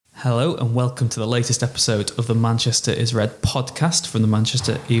Hello and welcome to the latest episode of the Manchester is Red podcast from the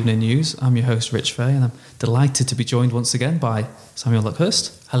Manchester Evening News. I'm your host Rich Fay and I'm delighted to be joined once again by Samuel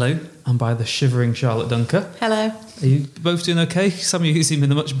Luckhurst. Hello. And by the shivering Charlotte Dunker. Hello. Are you both doing okay? Samuel, you seem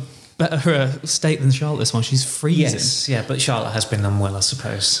in a much better state than Charlotte this one. She's freezing. Yes, yeah, but Charlotte has been unwell, I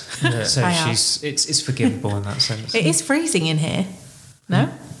suppose. Yeah. So it's forgivable in that sense. It is freezing in here.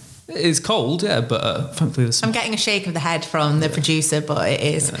 No? It's cold, yeah, but thankfully there's some... I'm getting a shake of the head from the producer, but it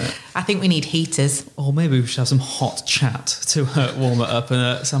is. I think we need heaters. Or maybe we should have some hot chat to warm it up.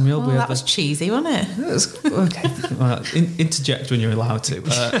 And Samuel, That was cheesy, wasn't it? Okay. Interject when you're allowed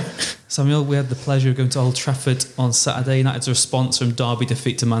to. Samuel, we had the pleasure of going to Old Trafford on Saturday. United's response from Derby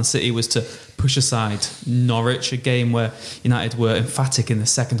defeat to Man City was to push aside Norwich, a game where United were emphatic in the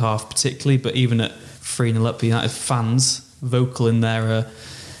second half particularly, but even at 3-0 up, the United fans vocal in their...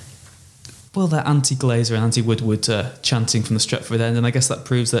 they're anti-Glazer and anti-Woodward chanting from the Stretford end, and I guess that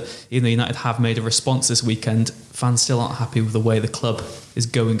proves that even though United have made a response this weekend, fans still aren't happy with the way the club is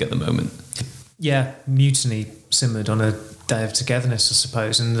going at the moment. Yeah, mutiny simmered on a day of togetherness, I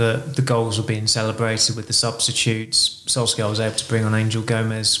suppose, and the goals were being celebrated with the substitutes. Solskjaer was able to bring on Angel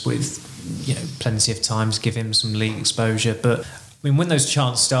Gomez with plenty of time to give him some league exposure, but I mean, when those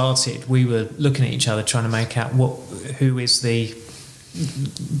chants started, we were looking at each other trying to make out who is the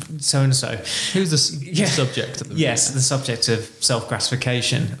so-and-so. Who's the subject of the Yes, the subject of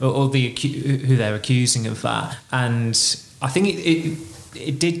self-gratification or who they're accusing of that. And I think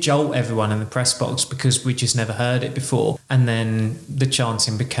it did jolt everyone in the press box because we just never heard it before. And then the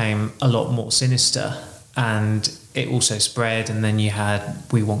chanting became a lot more sinister and it also spread. And then you had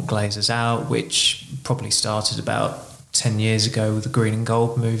We Want Glazers Out, which probably started about 10 years ago with the Green and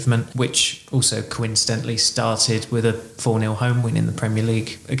Gold movement, which also coincidentally started with a 4-0 home win in the Premier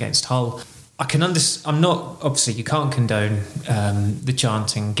League against Hull. I'm not, obviously you can't condone the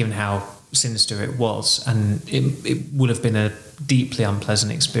chanting given how sinister it was, and it would have been a deeply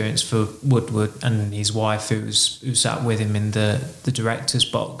unpleasant experience for Woodward and his wife who sat with him in the director's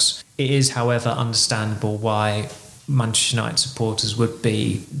box. It is, however, understandable why Manchester United supporters would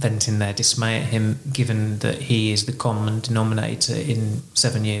be venting their dismay at him, given that he is the common denominator in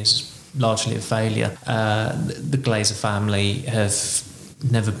 7 years, largely of failure. The Glazer family have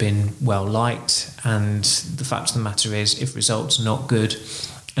never been well liked, and the fact of the matter is, if results are not good,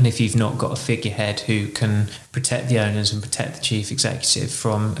 and if you've not got a figurehead who can protect the owners and protect the chief executive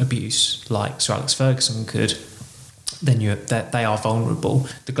from abuse like Sir Alex Ferguson could, then they are vulnerable.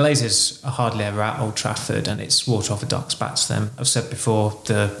 The Glazers are hardly ever at Old Trafford, and it's water off a duck's back to them. I've said before,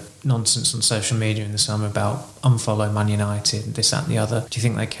 the nonsense on social media in the summer about unfollow Man United and this, that and the other. Do you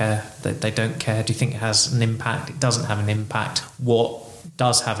think they care? They don't care. Do you think it has an impact? It doesn't have an impact. What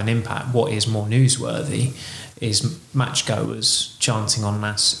does have an impact, what is more newsworthy, is matchgoers chanting en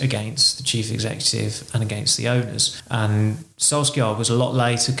masse against the chief executive and against the owners. And Solskjaer was a lot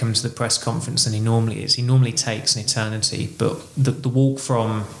later coming to the press conference than he normally is. He normally takes an eternity, but the walk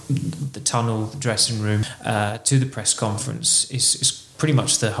from the tunnel, the dressing room, to the press conference is pretty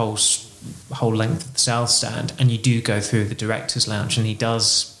much the whole length of the South Stand, and you do go through the director's lounge, and he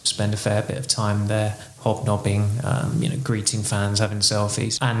does spend a fair bit of time there hobnobbing, greeting fans, having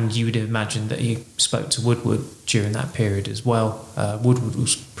selfies, and you would imagine that he spoke to Woodward during that period as well. Woodward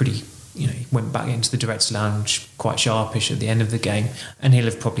was pretty, he went back into the director's lounge quite sharpish at the end of the game, and he'll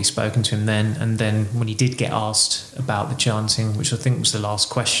have probably spoken to him then. And then when he did get asked about the chanting, which I think was the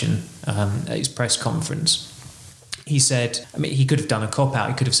last question at his press conference, he said, he could have done a cop-out.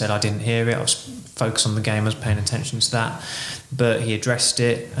 He could have said, I didn't hear it, I was focused on the game, I was paying attention to that. But he addressed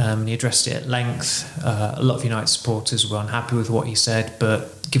it, at length. A lot of United supporters were unhappy with what he said,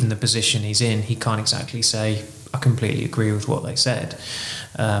 but given the position he's in, he can't exactly say, I completely agree with what they said,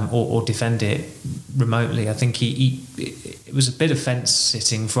 or defend it remotely. I think it was a bit of fence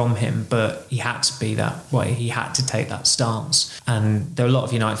sitting from him, but he had to be that way. He had to take that stance. And there are a lot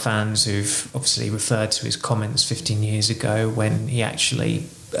of United fans who've obviously referred to his comments 15 years ago when he actually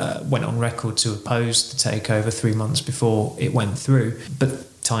went on record to oppose the takeover 3 months before it went through.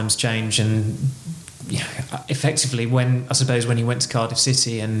 But times change, and effectively when he went to Cardiff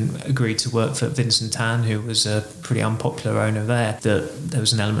City and agreed to work for Vincent Tan, who was a pretty unpopular owner there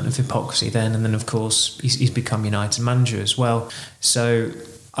was an element of hypocrisy then. And then of course he's become United manager as well. So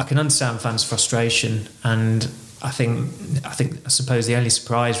I can understand fans' frustration, and I suppose the only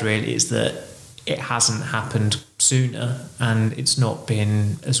surprise really is that it hasn't happened sooner, and it's not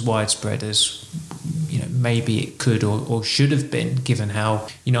been as widespread as maybe it could or should have been, given how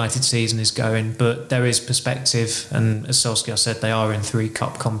United season is going. But there is perspective, and as Solskjaer said, they are in 3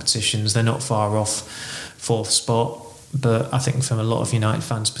 cup competitions. They're not far off 4th spot. But I think from a lot of United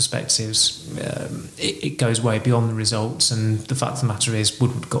fans' perspectives, it goes way beyond the results. And the fact of the matter is,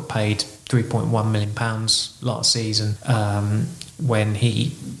 Woodward got paid £3.1 million last season when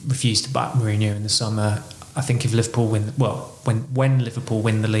he refused to back Mourinho in the summer. I think if Liverpool when Liverpool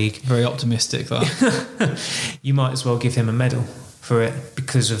win the league, very optimistic that you might as well give him a medal for it,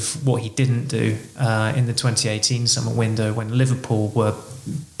 because of what he didn't do in the 2018 summer window when Liverpool were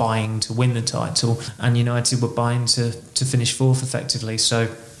buying to win the title and United were buying to finish fourth effectively.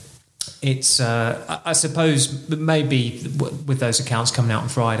 So it's I suppose maybe with those accounts coming out on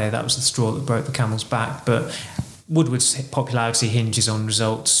Friday, that was the straw that broke the camel's back. But Woodward's popularity hinges on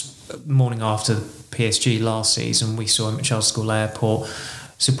results. Morning after PSG last season, we saw him at Charles de Gaulle Airport.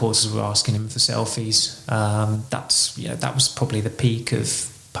 Supporters were asking him for selfies. That was probably the peak of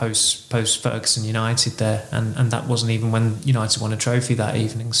post Ferguson United there, and that wasn't even when United won a trophy that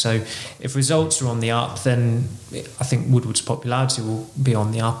evening. So if results are on the up, then I think Woodward's popularity will be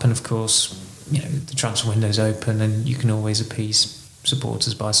on the up. And of course, the transfer window's open, and you can always appease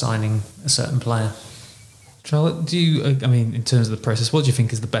supporters by signing a certain player. Charlotte, in terms of the process, what do you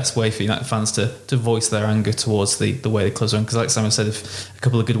think is the best way for United fans to voice their anger towards the way the club's run? Because like Simon said, if a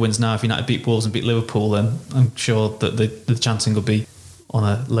couple of good wins now, if United beat Wolves and beat Liverpool, then I'm sure that the chanting will be on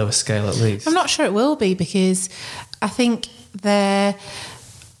a lower scale at least. I'm not sure it will be, because I think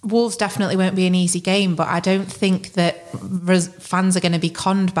Wolves definitely won't be an easy game, but I don't think that fans are going to be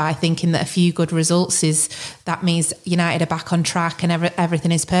conned by thinking that a few good results that means United are back on track and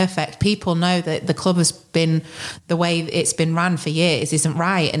everything is perfect. People know that the club has been, the way it's been ran for years isn't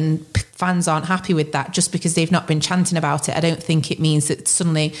right, and fans aren't happy with that. Just because they've not been chanting about it, I don't think it means that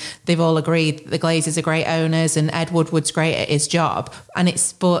suddenly they've all agreed the Glazers are great owners and Ed Woodward's great at his job.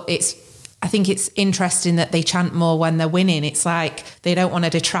 I think it's interesting that they chant more when they're winning. It's like they don't want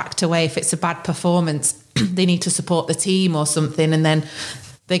to detract away if it's a bad performance. They need to support the team or something, and then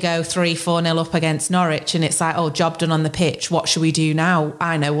they go 3-4-0 up against Norwich, and it's like, oh, job done on the pitch. What should we do now?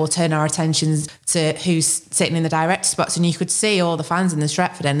 I know, we'll turn our attentions to who's sitting in the director's box. And you could see all the fans in the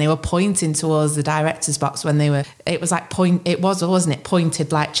Stretford End, they were pointing towards the director's box when it was like wasn't it,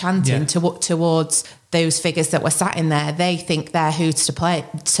 pointed like chanting towards those figures that were sat in there. They think they're who's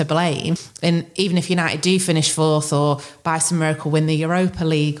to blame. And even if United do finish fourth or by some miracle win the Europa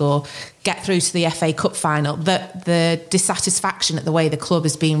League or get through to the FA Cup final, the dissatisfaction at the way the club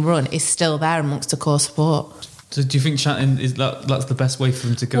is being run is still there amongst the core support. So do you think chanting that's the best way for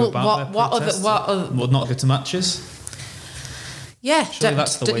them to go about their protests? Not go to matches? Yeah, Surely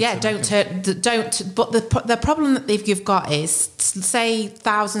don't. But the problem that you've got is, say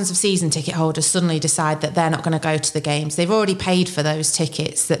thousands of season ticket holders suddenly decide that they're not going to go to the games. They've already paid for those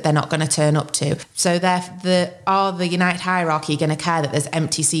tickets that they're not going to turn up to. So are the United hierarchy going to care that there's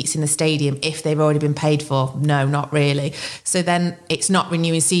empty seats in the stadium if they've already been paid for? No, not really. So then it's not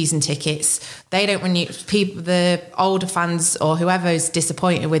renewing season tickets. They don't renew. The older fans or whoever is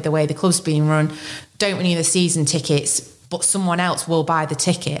disappointed with the way the club's being run don't renew the season tickets, but someone else will buy the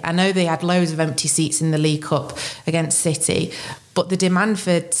ticket. I know they had loads of empty seats in the League Cup against City, but the demand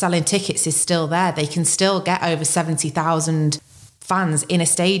for selling tickets is still there. They can still get over 70,000 fans in a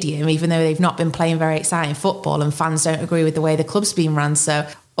stadium, even though they've not been playing very exciting football and fans don't agree with the way the club's been run. So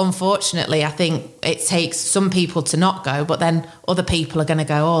unfortunately, I think it takes some people to not go, but then other people are going to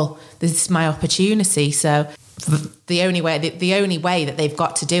go, oh, this is my opportunity. So the only way that they've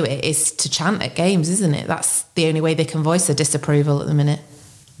got to do it is to chant at games, isn't it? That's the only way they can voice their disapproval at the minute.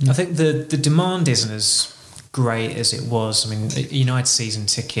 I think the demand isn't as great as it was. I mean, a United season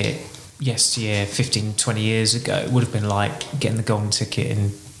ticket yesteryear, 15, 20 years ago, would have been like getting the golden ticket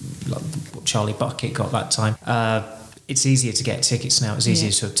in like what Charlie Bucket got that time. It's easier to get tickets now. It's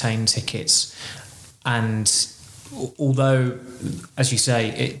easier to obtain tickets. And although, as you say,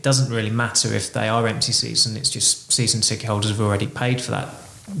 it doesn't really matter if they are empty seats and it's just season ticket holders have already paid for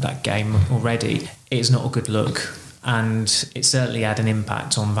that game already, it's not a good look. And it certainly had an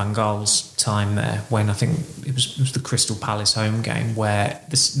impact on Van Gaal's time there when I think it was the Crystal Palace home game where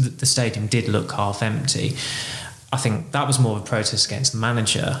the stadium did look half empty. I think that was more of a protest against the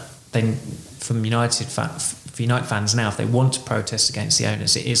manager than from United fans. For United fans now, if they want to protest against the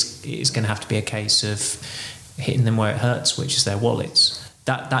owners, it is going to have to be a case of hitting them where it hurts, which is their wallets.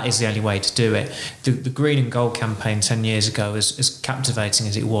 That is the only way to do it. The Green and Gold campaign 10 years ago, as captivating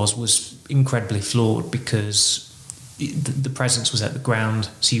as it was incredibly flawed because the presence was at the ground,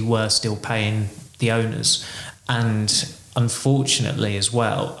 so you were still paying the owners. And unfortunately as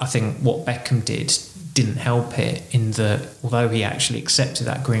well, I think what Beckham didn't help it in that although he actually accepted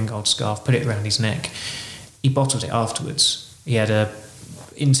that green gold scarf, put it around his neck, he bottled it afterwards. He had a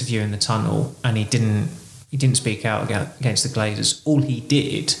interview in the tunnel and he didn't He didn't speak out against the Glazers. All he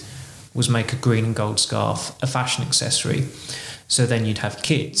did was make a green and gold scarf a fashion accessory. So then you'd have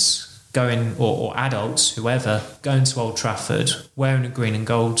kids going, or adults, whoever, going to Old Trafford wearing a green and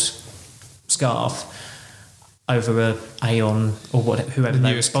gold scarf over a Aeon or whoever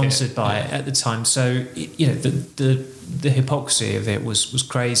they were sponsored by at the time. So the hypocrisy of it was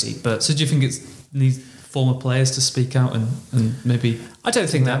crazy. But so do you think it needs former players to speak out and maybe? I don't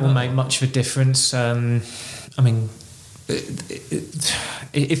think that will make much of a difference. I mean,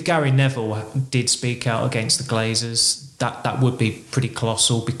 if Gary Neville did speak out against the Glazers, that would be pretty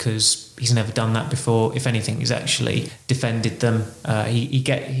colossal, because he's never done that before. If anything, he's actually defended them.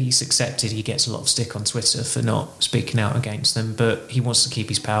 He's accepted he gets a lot of stick on Twitter for not speaking out against them, but he wants to keep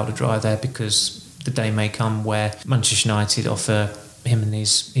his powder dry there, because the day may come where Manchester United offer him and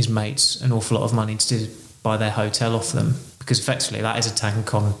his mates an awful lot of money to buy their hotel off them, because effectively that is a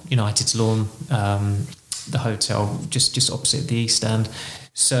tank on United's lawn, the hotel just opposite the East Stand.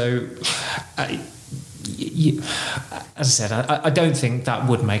 So as I said, I don't think that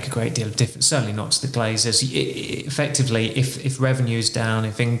would make a great deal of difference, certainly not to the Glazers. Effectively, if revenue is down,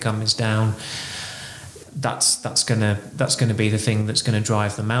 if income is down, that's gonna be the thing that's going to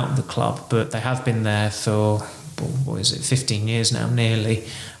drive them out of the club. But they have been there for, what is it, 15 years now nearly,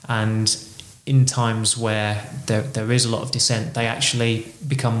 and in times where there is a lot of dissent, they actually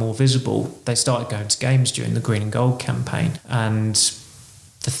become more visible. They started going to games during the Green and Gold campaign, and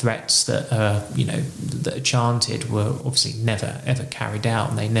the threats that are chanted were obviously never ever carried out,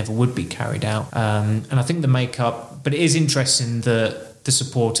 and they never would be carried out. And I think the makeup, but it is interesting that the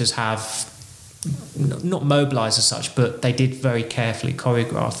supporters have not mobilised as such, but they did very carefully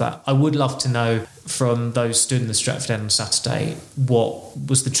choreograph that. I would love to know from those stood in the Stretford End on Saturday, what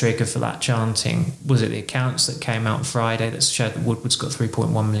was the trigger for that chanting? Was it the accounts that came out on Friday that showed that Woodward's got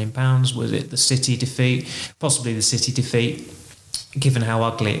 £3.1 million? Was it the City defeat? Possibly the City defeat, given how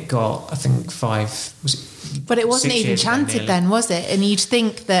ugly it got. I think but it wasn't even chanted then, was it? And you'd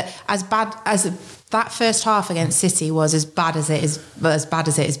think that as bad as that first half against City was as bad as it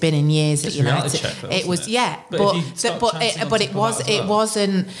has been in years at United. It was, yeah, but it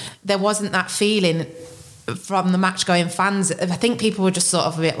wasn't. There wasn't that feeling from the match going fans. I think people were just sort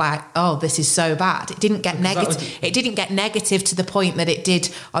of a bit like, "Oh, this is so bad." It didn't get negative. It didn't get negative to the point that it did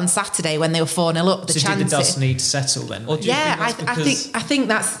on Saturday when they were 4-0 up. So did the dust need to settle then? Yeah, I think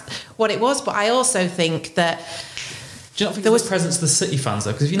that's what it was. But I also think that. Do you not think there was presence to the City fans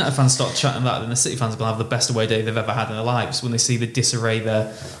though? Because if United fans start chatting that, then the City fans are going to have the best away day they've ever had in their lives when they see the disarray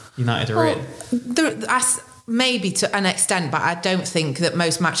that United are in. Maybe to an extent, but I don't think that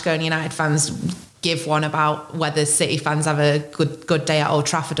most match-going United fans give one about whether City fans have a good day at Old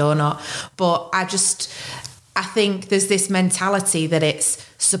Trafford or not. But I think there's this mentality that it's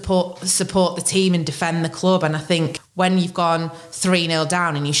support the team and defend the club. And I think when you've gone 3-0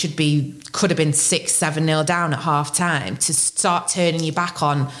 down and you could have been 6-7-0 down at half time, to start turning your back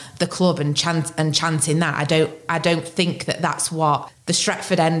on the club and chanting that, I don't think that that's what the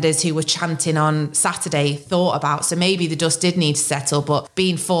Stretford Enders who were chanting on Saturday thought about. So maybe the dust did need to settle, but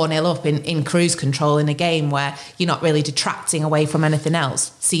being 4-0 up in cruise control in a game where you're not really detracting away from anything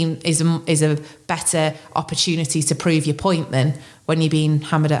else is a better opportunity to prove your point than when you're being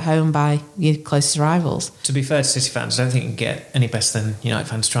hammered at home by your closest rivals. To be fair to City fans, I don't think you can get any better than United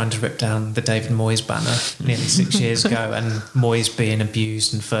fans trying to rip down the David Moyes banner nearly 6 years ago, and Moyes being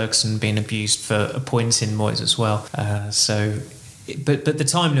abused and Ferguson being abused for appointing Moyes as well. But the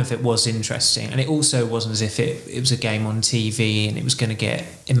timing of it was interesting, and it also wasn't as if it was a game on TV and it was going to get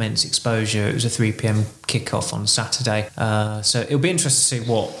immense exposure. It was a 3 p.m. kickoff on Saturday, so it'll be interesting to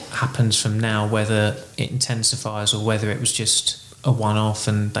see what happens from now, whether it intensifies or whether it was just a one-off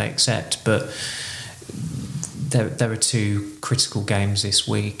and they accept. But there are two critical games this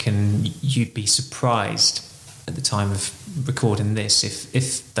week, and you'd be surprised at the time of recording this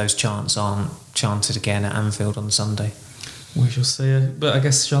if those chants aren't chanted again at Anfield on Sunday. We shall see. But I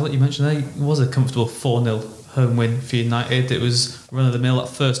guess, Charlotte, you mentioned it was a comfortable 4-0 home win for United. It was run-of-the-mill. That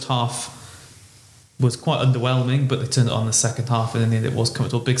first half was quite underwhelming, but they turned it on the second half, and in the end it was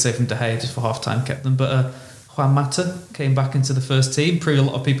comfortable. Big save from De Gea just for half-time kept them. But Juan Mata came back into the first team, proved a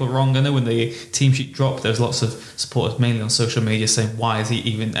lot of people wrong. I know when the team sheet dropped, there was lots of supporters, mainly on social media, saying, why is he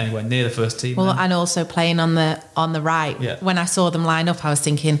even anywhere near the first team? Well, and also playing on the right. Yeah. When I saw them line up, I was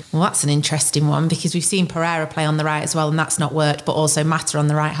thinking, well, that's an interesting one, because we've seen Pereira play on the right as well, and that's not worked, but also Mata on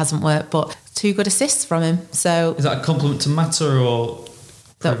the right hasn't worked, but 2 good assists from him. So is that a compliment to Mata, or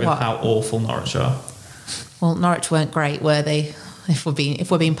proving how awful Norwich are? Well, Norwich weren't great, were they? If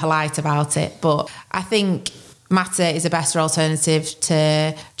we're being polite about it. But I think Mata is a better alternative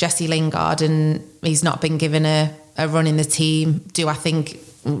to Jesse Lingard, and he's not been given a run in the team. Do I think?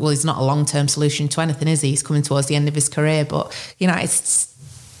 Well, he's not a long-term solution to anything, is he? He's coming towards the end of his career, but United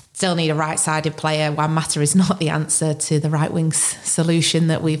still need a right-sided player. Juan Mata is not the answer to the right wing solution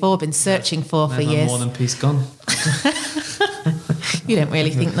that we've all been searching for years. More than peace gone. You don't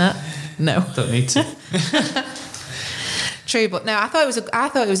really think that? No, don't need to. True, but no, I thought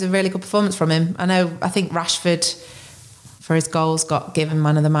it was a really good performance from him. I think Rashford, for his goals, got given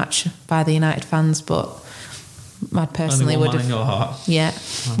man of the match by the United fans, but I personally would have. In your heart. Yeah,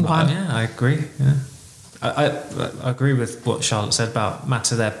 one. Yeah, I agree. Yeah. I agree with what Charlotte said about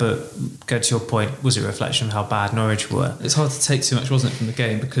Mata there, but go to your point, was it a reflection of how bad Norwich were? It's hard to take too much, wasn't it, from the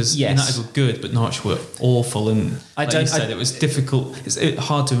game, because United were good, but Norwich were awful, and it was difficult. It's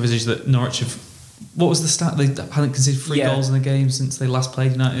hard to envisage that Norwich have. What was the stat? They hadn't conceded 3 goals in the game since they last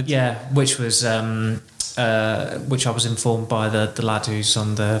played United. Yeah, which was which I was informed by the lad who's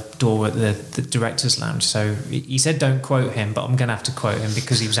on the door at the director's lounge. So he said don't quote him, but I'm going to have to quote him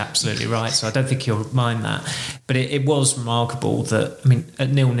because he was absolutely right. So I don't think he'll mind that. But it was remarkable that, I mean, at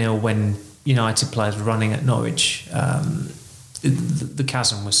 0-0 when United players were running at Norwich, the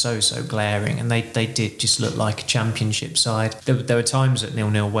chasm was so glaring, and they did just look like a championship side. There were times at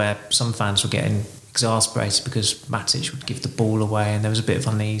 0-0 where some fans were getting exasperated because Matic would give the ball away and there was a bit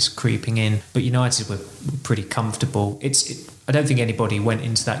of unease creeping in, but United were pretty comfortable. I don't think anybody went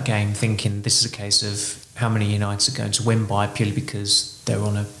into that game thinking this is a case of how many United are going to win by, purely because they're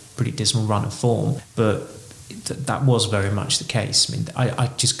on a pretty dismal run of form, but that was very much the case. I mean, I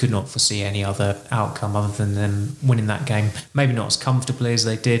just could not foresee any other outcome other than them winning that game. Maybe not as comfortably as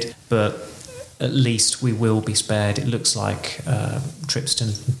they did, but at least we will be spared. It looks like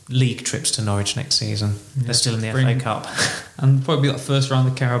league trips to Norwich next season. Yeah, they're still in the FA Cup. And probably that first round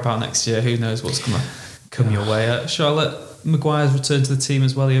of Carabao next year. Who knows what's going to come your way. Charlotte, Maguire's returned to the team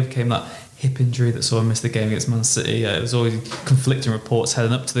as well. He overcame that hip injury that saw him miss the game against Man City. It was always conflicting reports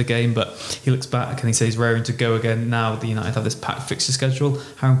heading up to the game, but he looks back and he says he's raring to go again. Now the United have this packed fixture schedule.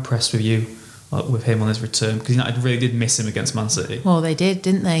 How impressed were you with him on his return? Because United really did miss him against Man City. Well, they did,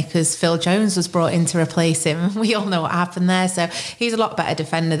 didn't they? Because Phil Jones was brought in to replace him. We all know what happened there. So he's a lot better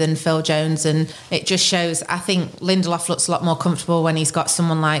defender than Phil Jones, and it just shows. I think Lindelof looks a lot more comfortable when he's got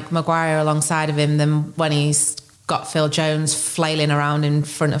someone like Maguire alongside of him than when he's got Phil Jones flailing around in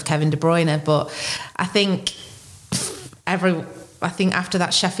front of Kevin De Bruyne. But I think after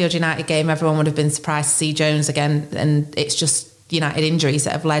that Sheffield United game, everyone would have been surprised to see Jones again, and it's just United injuries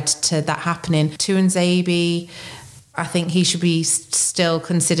that have led to that happening. Tuanzebe, I think he should be still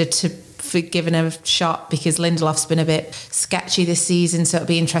considered to be given a shot because Lindelof's been a bit sketchy this season, so it'll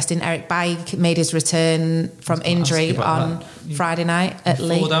be interesting. Eric Bailly made his return from injury on Friday night at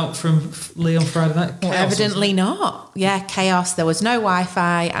Lee. Fallen out from Lee on Friday night? Well, evidently not. Yeah, chaos. There was no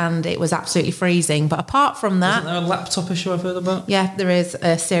Wi-Fi and it was absolutely freezing. But apart from that... Isn't there a laptop issue I've heard about? Yeah, there is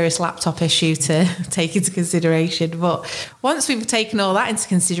a serious laptop issue to take into consideration. But once we've taken all that into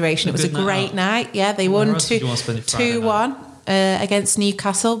consideration, it was a great night. Yeah, they won 2-1 against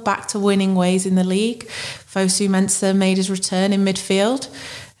Newcastle, back to winning ways in the league. Fosu Mensah made his return in midfield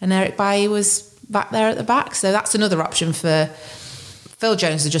and Eric Bailly was back there at the back. So that's another option for Phil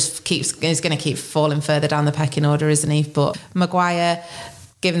Jones, is going to keep falling further down the pecking order, isn't he? But Maguire,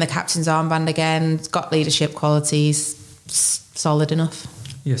 given the captain's armband again, got leadership qualities, solid enough.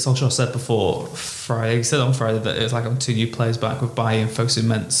 Yeah, Solskjaer said before Friday, he said on Friday that it was like I'm 2 new players back with Bailly and Fosu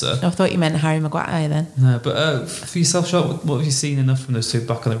Mensah. I thought you meant Harry Maguire then. No, but for yourself, Charlotte, what have you seen enough from those two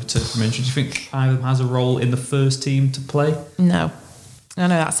back on the return from injury? Do you think either of them has a role in the first team to play? No. I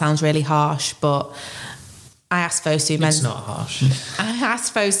know that sounds really harsh, but I asked Fosu Mensah. It's not harsh. I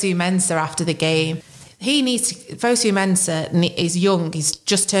asked Fosu Mensah after the game. Fosu Mensah is young. He's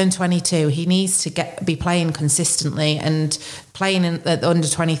just turned 22. He needs to be playing consistently, and playing at the under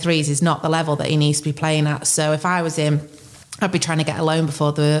 23s is not the level that he needs to be playing at. So if I was him, I'd be trying to get a loan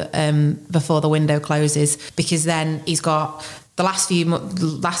before the window closes, because then he's got the last few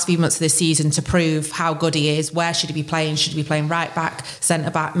months of the season to prove how good he is. Where should he be playing? Should he be playing right back,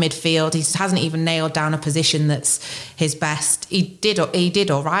 centre back, midfield? He hasn't even nailed down a position that's his best. He did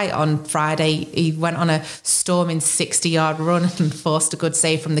all right on Friday. He went on a storming 60-yard run and forced a good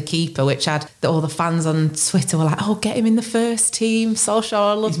save from the keeper, which had all the fans on Twitter were like, "Oh, get him in the first team, Solskjaer,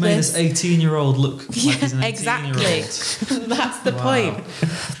 I love this." He's made this 18-year-old look like he's an 18-year-old. Exactly. That's the point.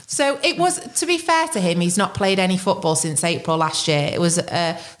 So it was, to be fair to him, he's not played any football since April last year. It was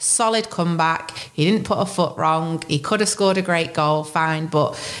a solid comeback. He didn't put a foot wrong. He could have scored a great goal, fine.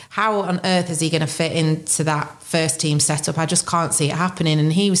 But how on earth is he going to fit into that first team setup? I just can't see it happening.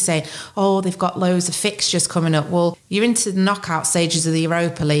 And he was saying, oh, they've got loads of fixtures coming up. Well, you're into the knockout stages of the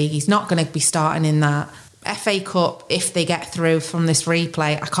Europa League. He's not going to be starting in that. FA Cup, if they get through from this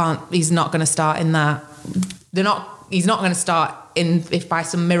replay, he's not going to start in that. He's not going to start in if by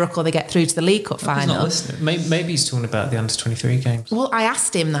some miracle they get through to the League Cup final. He's not listening. Maybe he's talking about the under-23 games. Well, I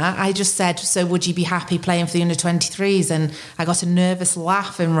asked him that. I just said, so would you be happy playing for the under-23s? And I got a nervous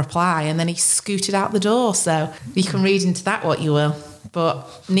laugh in reply, and then he scooted out the door. So you can read into that what you will. But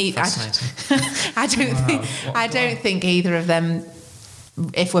I don't think either of them,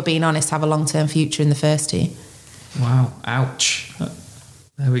 if we're being honest, have a long-term future in the first team. Wow. Ouch.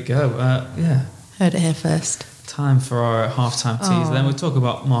 There we go. Yeah. Heard it here first. Time for our half-time teaser. Then we'll talk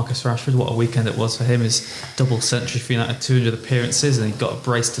about Marcus Rashford, what a weekend it was for him, his double century for United, 200 appearances, and he got a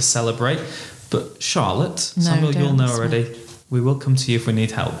brace to celebrate. But Charlotte, Samuel, you'll know already, we will come to you if we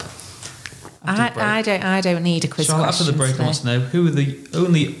need help. I don't need a quiz Charlotte, question. after the break, I want to know who are the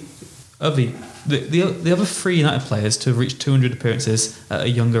only the other 3 United players to have reached 200 appearances at a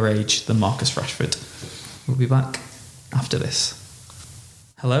younger age than Marcus Rashford. We'll be back after this.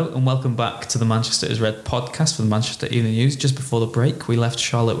 Hello and welcome back to the Manchester is Red podcast for the Manchester Evening News. Just before the break, we left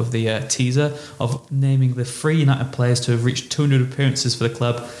Charlotte with the teaser of naming the 3 United players to have reached 200 appearances for the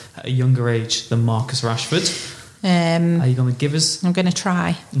club at a younger age than Marcus Rashford. Are you going to give us? I'm going to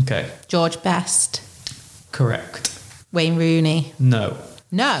try. Okay. George Best. Correct. Wayne Rooney. No.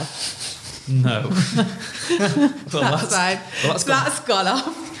 No. Well, that's gone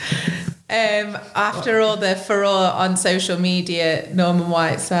off. After all the furore on social media, Norman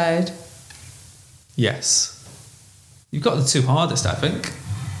Whiteside. Yes. You've got the 2 hardest, I think.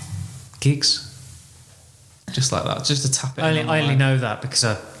 Giggs. Just like that, just to tap it. I only know that because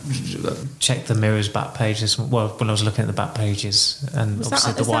I checked the Mirror's back pages. Well, when I was looking at the back pages, and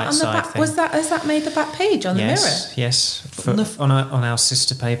obviously the Whiteside thing. Has that made the back page on the Mirror? Yes, on our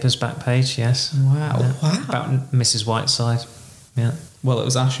sister paper's back page. Yes. Wow. About Mrs. Whiteside. Yeah. Well, it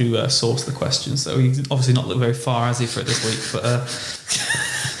was Ash who sourced the question, so he's obviously not looked very far, has he, for it this week? But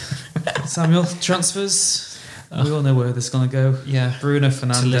Samuel, transfers. We all know where this is going to go. Yeah. Bruno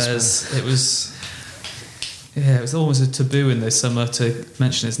Fernandes. It was almost a taboo in this summer to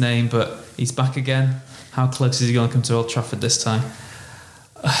mention his name, but he's back again. How close is he going to come to Old Trafford this time?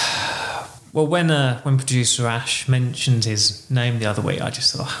 Well, when producer Ash mentioned his name the other week, I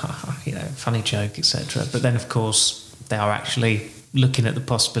just thought, funny joke, etc. But then, of course, they are actually looking at the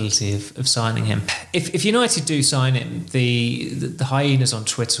possibility of signing him. If United do sign him, the hyenas on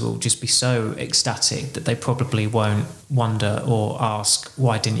Twitter will just be so ecstatic that they probably won't wonder or ask,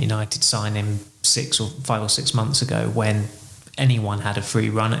 why didn't United sign him 5 or 6 months ago when anyone had a free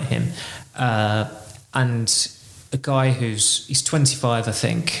run at him? And a guy he's 25, I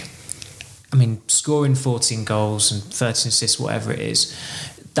think. I mean, scoring 14 goals and 13 assists, whatever it is,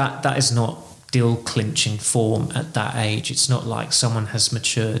 that is not deal-clinching form at that age. It's not like someone has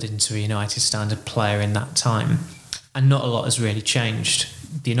matured into a United standard player in that time. And not a lot has really changed.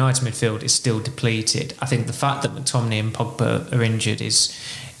 The United midfield is still depleted. I think the fact that McTominay and Pogba are injured is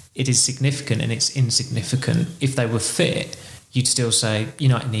significant, and it's insignificant. If they were fit, you'd still say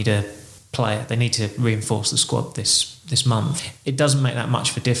United need a player. They need to reinforce the squad this month. It doesn't make that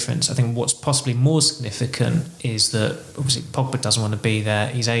much of a difference. I think what's possibly more significant is that obviously Pogba doesn't want to be there.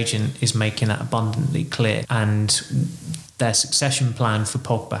 His agent is making that abundantly clear, and their succession plan for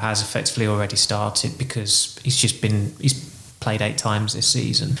Pogba has effectively already started because he's played 8 times this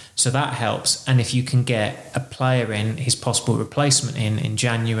season. So that helps. And if you can get a player in, his possible replacement in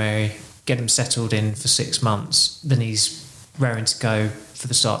January, get him settled in for 6 months, then he's raring to go for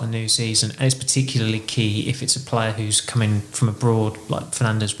the start of the new season. And it's particularly key if it's a player who's coming from abroad like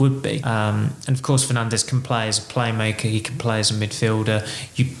Fernandes would be. And of course Fernandes can play as a playmaker, he can play as a midfielder.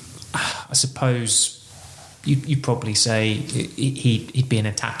 I suppose you'd probably say he'd be an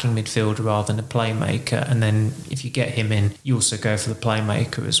attacking midfielder rather than a playmaker, and then if you get him in, you also go for the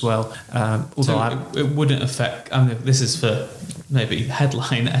playmaker as well. It wouldn't affect. I mean, this is for maybe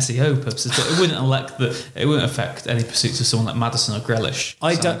headline SEO purposes, but it wouldn't affect any pursuits of someone like Maddison or Grealish.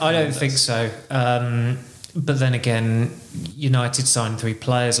 I don't think so. But then again, United signed 3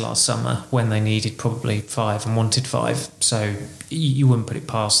 players last summer when they needed probably 5 and wanted 5. So you wouldn't put it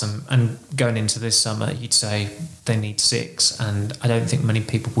past them. And going into this summer, you'd say they need 6. And I don't think many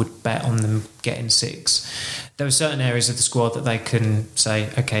people would bet on them getting 6. There are certain areas of the squad that they can say,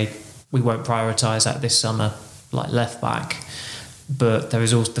 okay, we won't prioritise that this summer, like left back. But there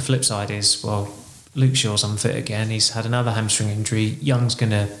is also the flip side is, well, Luke Shaw's unfit again. He's had another hamstring injury. Young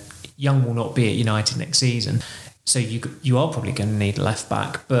will not be at United next season, so you are probably going to need a left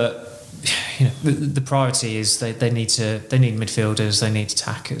back. But the priority is they need midfielders, they need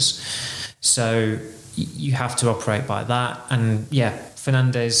attackers. So you have to operate by that. And yeah,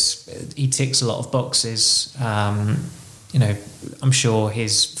 Fernandes, he ticks a lot of boxes. I'm sure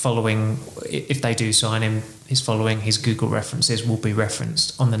his following, if they do sign him, his Google references will be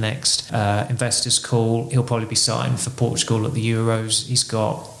referenced on the next investors call. He'll probably be signed for Portugal at the Euros.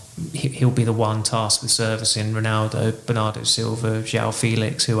 He'll be the one tasked with servicing Ronaldo, Bernardo Silva, João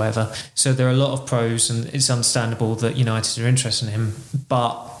Felix, whoever. So there are a lot of pros, and it's understandable that United are interested in him,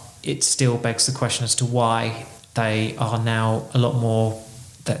 but it still begs the question as to why they are now a lot more,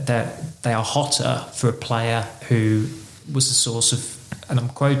 that they are hotter for a player who was the source of, and I'm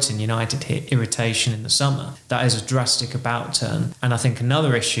quoting United here, irritation in the summer. That is a drastic about turn. And I think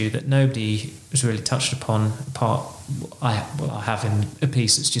another issue that nobody has really touched upon, I have in a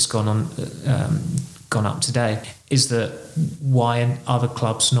piece that's just gone up today, is that why are other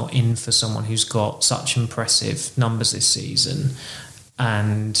clubs not in for someone who's got such impressive numbers this season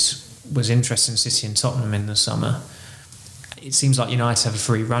and was interested in City and Tottenham in the summer? It seems like United have a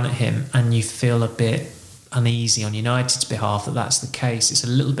free run at him, and you feel a bit uneasy on United's behalf that that's the case. It's a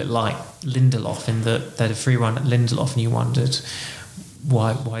little bit like Lindelof in that they had a free run at Lindelof and you wondered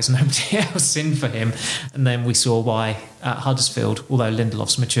why is nobody else in for him, and then we saw why at Huddersfield, although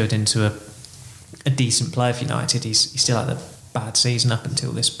Lindelof's matured into a decent player for United, he's still had a bad season up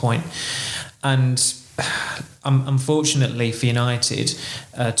until this point. And unfortunately for United,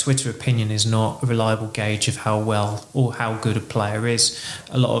 Twitter opinion is not a reliable gauge of how well or how good a player is.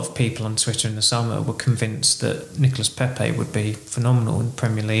 A lot of people on Twitter in the summer were convinced that Nicolas Pepe would be phenomenal in the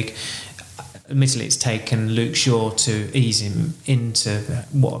Premier League. Admittedly, it's taken Luke Shaw to ease him into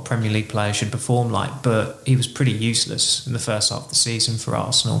what a Premier League player should perform like, but he was pretty useless in the first half of the season for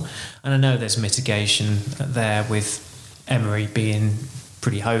Arsenal. And I know there's mitigation there with Emery being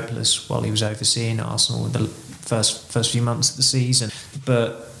pretty hopeless while he was overseeing Arsenal in the first few months of the season.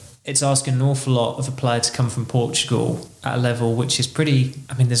 But it's asking an awful lot of a player to come from Portugal at a level which is pretty...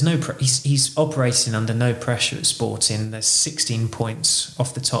 I mean, there's no... He's operating under no pressure at Sporting. There's 16 points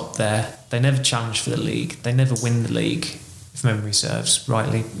off the top there. They never challenge for the league. They never win the league, if memory serves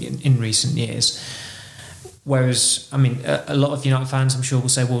rightly, in recent years. Whereas, I mean, a lot of United fans, I'm sure, will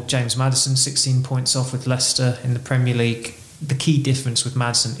say, well, James Maddison, 16 points off with Leicester in the Premier League. The key difference with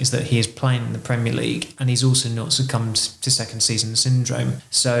Maddison is that he is playing in the Premier League and he's also not succumbed to second season syndrome.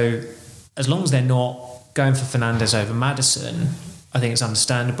 So as long as they're not going for Fernandes over Maddison, I think it's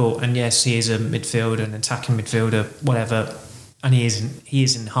understandable. And yes, he is a midfielder, an attacking midfielder, whatever, and he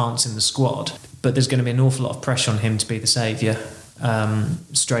is enhancing the squad. But there's going to be an awful lot of pressure on him to be the saviour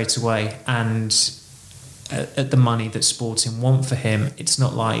straight away. And at the money that Sporting want for him, it's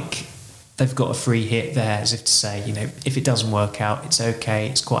not like they've got a free hit there, as if to say, if it doesn't work out, it's okay,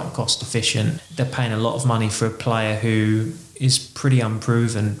 it's quite cost efficient. They're paying a lot of money for a player who is pretty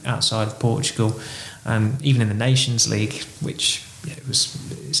unproven outside of Portugal, and even in the Nations League, which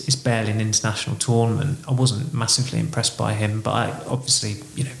it's barely an international tournament. I wasn't massively impressed by him, but obviously,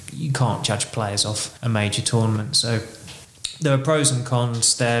 you can't judge players off a major tournament. So there are pros and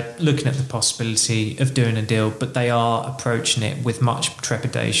cons. They're looking at the possibility of doing a deal, but they are approaching it with much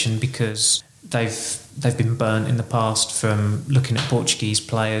trepidation because they've been burnt in the past from looking at Portuguese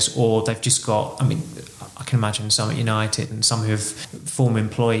players, or they've just got... I mean, I can imagine some at United and some who have former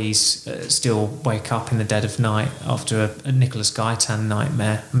employees still wake up in the dead of night after a Nicolas Gaitan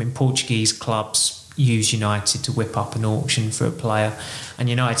nightmare. I mean, Portuguese clubs use United to whip up an auction for a player, and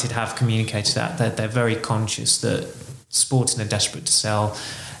United have communicated that. They're very conscious that Sporting are desperate to sell.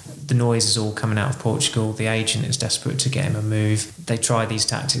 The noise is all coming out of Portugal. The agent is desperate to get him a move. They try these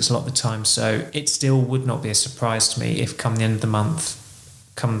tactics a lot of the time, so it still would not be a surprise to me if come the end of the month,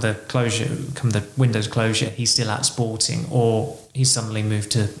 come the window's closure, he's still at Sporting, or he's suddenly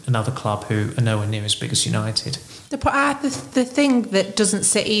moved to another club who are nowhere near as big as United. The thing that doesn't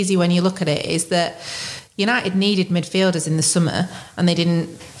sit easy when you look at it is that United needed midfielders in the summer and they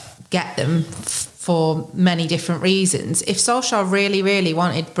didn't get them for many different reasons. If Solskjaer really, really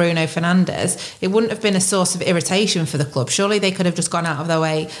wanted Bruno Fernandes, it wouldn't have been a source of irritation for the club. Surely they could have just gone out of their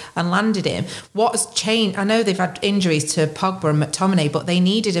way and landed him. What has changed? I know they've had injuries to Pogba and McTominay, but they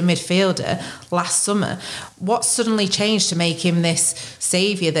needed a midfielder last summer. What suddenly changed to make him this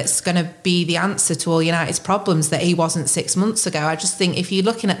saviour that's going to be the answer to all United's problems that he wasn't 6 months ago? I just think if you're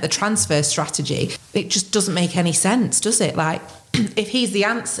looking at the transfer strategy, it just doesn't make any sense, does it? Like, if he's the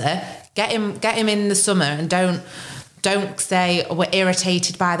answer, get him in the summer and don't don't say we're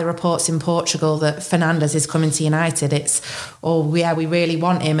irritated by the reports in Portugal that Fernandes is coming to United. It's, oh yeah, we really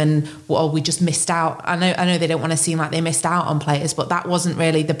want him, and we just missed out. I know they don't want to seem like they missed out on players, but that wasn't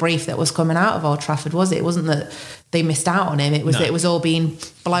really the brief that was coming out of Old Trafford, was it? It wasn't that they missed out on him. It was that it was all being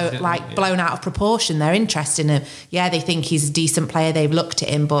blown out of proportion. Their interest in him. Yeah, they think he's a decent player. They've looked at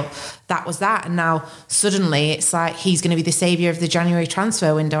him, but that was that. And now suddenly it's like he's going to be the saviour of the January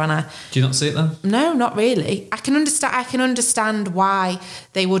transfer window. And do you not see it then? No, not really. I can understand why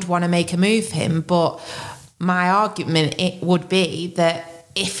they would want to make a move for him, but my argument it would be that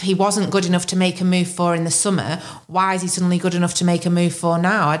if he wasn't good enough to make a move for in the summer, why is he suddenly good enough to make a move for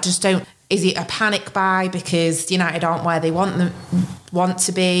now? I just don't. Is it a panic buy because United aren't where they want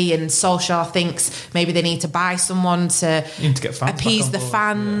to be, and Solskjaer thinks maybe they need to buy someone to appease the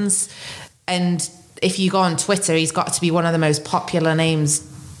fans? Yeah. And if you go on Twitter, he's got to be one of the most popular names.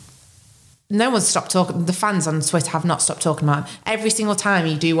 No one's stopped talking. The fans on Twitter have not stopped talking about him. Every single time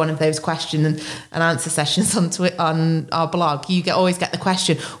you do one of those question and answer sessions on our blog, you always get the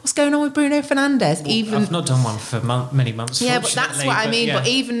question, what's going on with Bruno Fernandes? Well, I've not done one for many months. Yeah, but that's what I mean. Yeah. But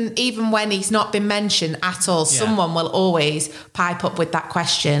even when he's not been mentioned at all, someone will always pipe up with that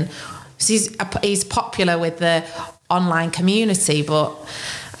question. So he's popular with the online community, but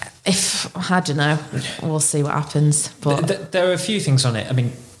I don't know, we'll see what happens. But there are a few things on it. I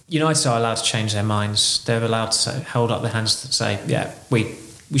mean, United are allowed to change their minds. They're allowed to hold up their hands and say, yeah, we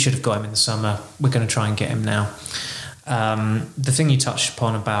should have got him in the summer. We're going to try and get him now. The thing you touched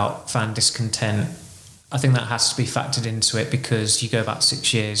upon about fan discontent, I think that has to be factored into it, because you go back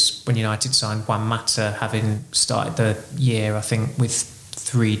 6 years when United signed Juan Mata, having started the year, I think, with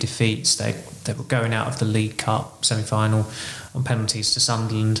 3 defeats. They were going out of the League Cup semi-final on penalties to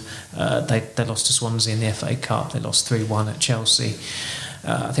Sunderland. They lost to Swansea in the FA Cup. They lost 3-1 at Chelsea.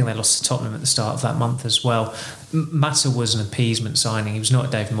 I think they lost to Tottenham at the start of that month as well. Mata was an appeasement signing. He was not a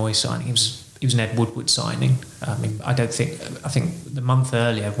David Moyes signing. He was an Ed Woodward signing. I mean, I think the month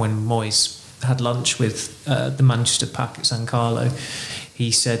earlier when Moyes had lunch with the Manchester pack at San Carlo,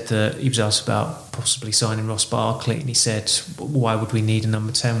 he said that he was asked about possibly signing Ross Barkley, and he said, why would we need a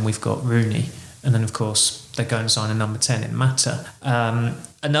number 10? We've got Rooney. And then, of course, they go and sign a number 10 in Mata.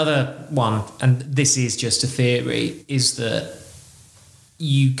 Another one, and this is just a theory, is that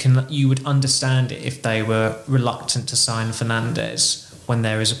you would understand it if they were reluctant to sign Fernandes when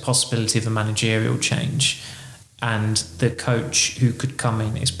there is a possibility of a managerial change, and the coach who could come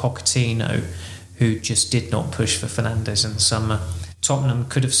in is Pochettino, who just did not push for Fernandes in the summer. Tottenham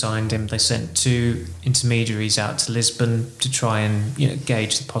could have signed him. They sent 2 intermediaries out to Lisbon to try and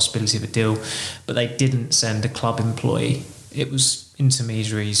gauge the possibility of a deal, but they didn't send a club employee. It was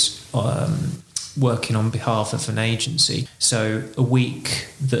intermediaries working on behalf of an agency. So a week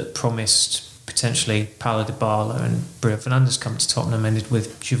that promised potentially Paulo Dybala and Bruno Fernandes come to Tottenham ended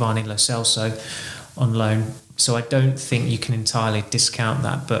with Giovanni Lo Celso on loan. So I don't think you can entirely discount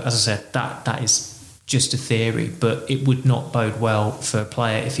that. But as I said, that is just a theory, but it would not bode well for a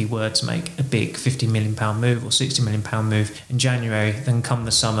player if he were to make a big £50 million move or £60 million move in January. Then come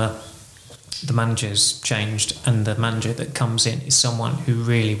the summer, the manager's changed, and the manager that comes in is someone who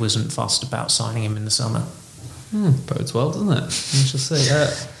really wasn't fussed about signing him in the summer. Bodes well, doesn't it? We shall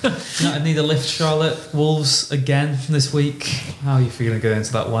see. United need a lift, Charlotte. Wolves again this week. How are you feeling going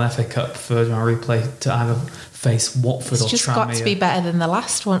into that one? FA Cup third round replay to either face Watford or Tranmere. It's just got to be better than the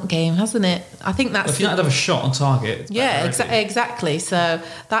last one game, hasn't it? I think that's... If United have a shot on target... Yeah, exactly. So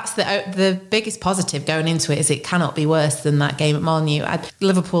that's the biggest positive going into it, is it cannot be worse than that game at Molineux.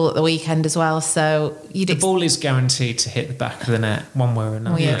 Liverpool at the weekend as well, so... The ball is guaranteed to hit the back of the net one way or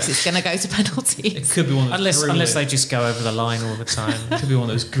another. Well, yeah, because it's going to go to penalties. It could be one of those unless they just go over the line all the time. It could be one of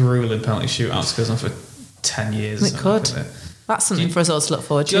those gruelling penalty shootouts that goes on for 10 years. It could. That's something for us all to look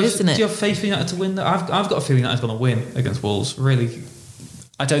forward to, isn't it? Do you have faith in United to win that? I've got a feeling United's going to win against Wolves, really.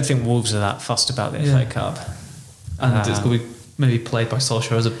 I don't think Wolves are that fussed about the FA Cup. And it's going to be maybe played by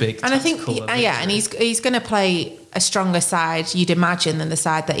Solskjaer as a big... And I think, and he's going to play a stronger side, you'd imagine, than the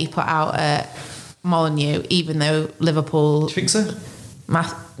side that he put out at Molineux, even though Liverpool... Do you think so?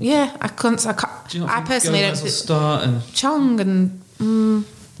 I can't. I personally don't... Start and Chong and...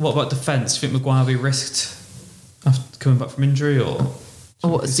 What about defence? Do you think Maguire will be risked after coming back from injury, or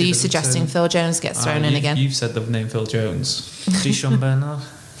so you suggesting Phil Jones gets thrown in again? You've said the name Phil Jones. Dušan Bernard,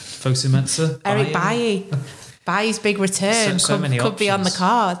 Fosu Mensah, Eric Bailly's big return could be on the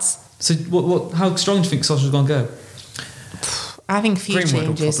cards. So how strong do you think Solskjaer's going to go? I think a few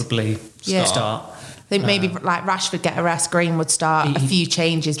Greenwood changes. will probably start. think maybe like Rashford get a rest, Greenwood start, a few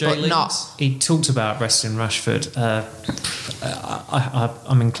changes, Jay but Lings? not. He talked about resting Rashford.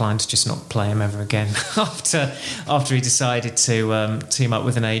 I'm inclined to just not play him ever again after he decided to team up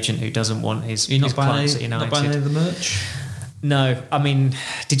with an agent who doesn't want his clients at United. Not buying any of the merch? No, I mean,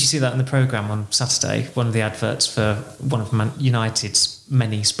 did you see that in the programme on Saturday? One of the adverts for one of Man United's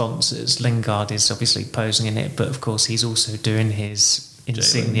many sponsors, Lingard, is obviously posing in it, but of course he's also doing his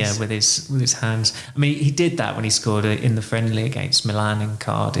insignia with his hands. I mean, he did that when he scored in the friendly against Milan and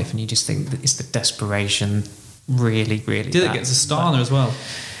Cardiff, and you just think that it's the desperation, really, really. Did it get to Starner as well?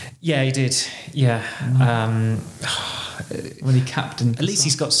 Yeah, he did. Yeah. When he captained. At least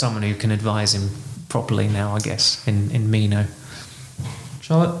he's got someone who can advise him properly now, I guess, in Mino.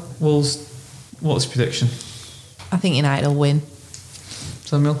 Charlotte, Wolves, what's your prediction? I think United will win.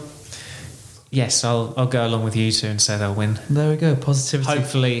 Samuel? Yes, I'll go along with you two and say they'll win. There we go, positivity.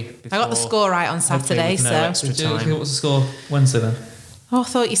 Hopefully. I got the score right on Saturday, with no so. extra time. What's the score Wednesday then? Oh, I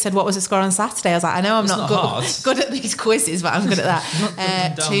thought you said what was the score on Saturday. I was like, I know I'm It's not not good at these quizzes, but I'm good at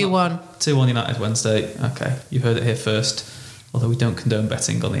that. 2-1. 2-1 United Wednesday. Okay, you heard it here first. Although we don't condone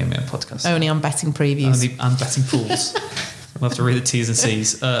betting on the MEN podcast. Only on betting previews. And betting pools. We'll have to read the T's and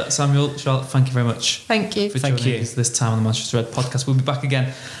C's. Samuel, Charlotte, thank you very much. Thank you. For joining us this time on the Manchester Red podcast. We'll be back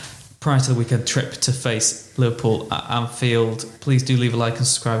again prior to the weekend trip to face Liverpool at Anfield. Please do leave a like and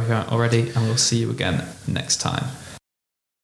subscribe if you haven't already, and we'll see you again next time.